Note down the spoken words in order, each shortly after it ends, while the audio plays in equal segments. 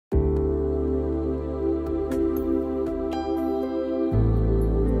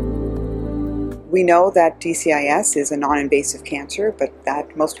We know that DCIS is a non-invasive cancer, but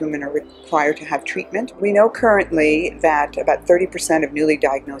that most women are required to have treatment. We know currently that about 30% of newly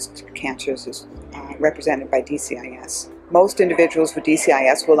diagnosed cancers is represented by DCIS. Most individuals with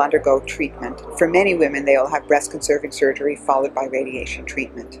DCIS will undergo treatment. For many women, they will have breast-conserving surgery followed by radiation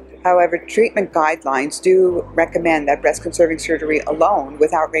treatment. However, treatment guidelines do recommend that breast-conserving surgery alone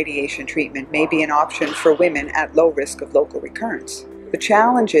without radiation treatment may be an option for women at low risk of local recurrence. The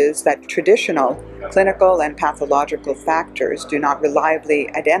challenge is that traditional clinical and pathological factors do not reliably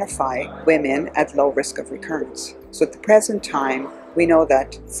identify women at low risk of recurrence. So at the present time, we know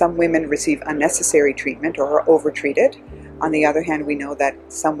that some women receive unnecessary treatment or are overtreated. On the other hand, we know that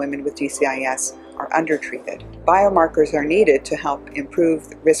some women with DCIS are undertreated. Biomarkers are needed to help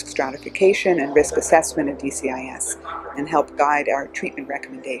improve risk stratification and risk assessment in DCIS and help guide our treatment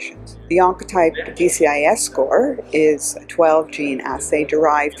recommendations. The Oncotype DCIS score is a 12-gene assay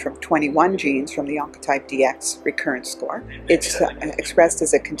derived from 21 genes from the Oncotype DX recurrence score. It's expressed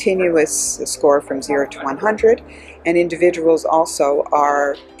as a continuous score from 0 to 100, and individuals also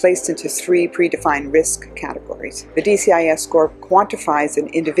are placed into 3 predefined risk categories. The DCIS score quantifies an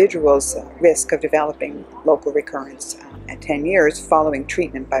individual's risk of developing local recurrence at 10 years following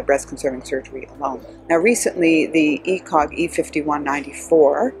treatment by breast-conserving surgery alone. Now recently, the ECOG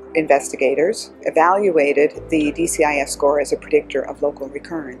E5194 investigators evaluated the DCIS score as a predictor of local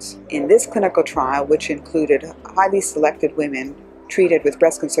recurrence. In this clinical trial, which included highly selected women treated with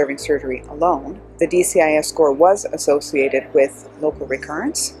breast-conserving surgery alone, the DCIS score was associated with local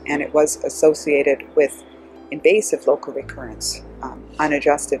recurrence, and it was associated with invasive local recurrence,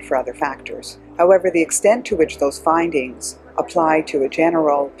 unadjusted for other factors. However, the extent to which those findings apply to a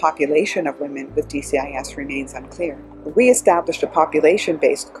general population of women with DCIS remains unclear. We established a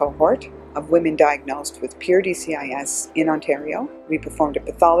population-based cohort of women diagnosed with pure DCIS in Ontario. We performed a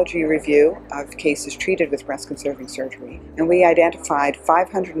pathology review of cases treated with breast-conserving surgery, and we identified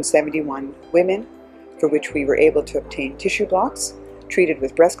 571 women for which we were able to obtain tissue blocks treated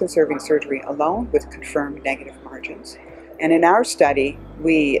with breast-conserving surgery alone with confirmed negative margins. And in our study,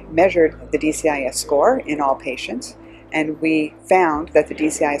 we measured the DCIS score in all patients, and we found that the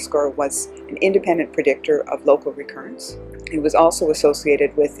DCIS score was an independent predictor of local recurrence. It was also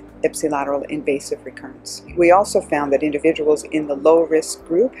associated with ipsilateral invasive recurrence. We also found that individuals in the low-risk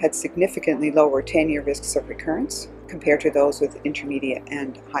group had significantly lower 10-year risks of recurrence compared to those with intermediate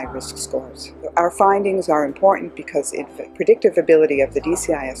and high-risk scores. Our findings are important because the predictive ability of the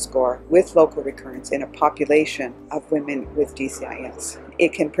DCIS score with local recurrence in a population of women with DCIS.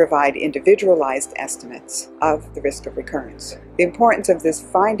 It can provide individualized estimates of the risk of recurrence. The importance of this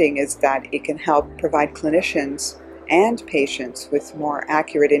finding is that it can help provide clinicians and patients with more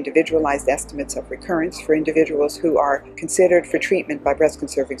accurate individualized estimates of recurrence for individuals who are considered for treatment by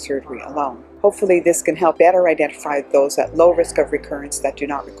breast-conserving surgery alone. Hopefully this can help better identify those at low risk of recurrence that do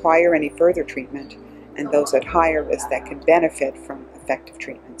not require any further treatment and those at higher risk that can benefit from effective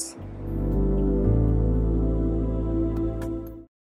treatments.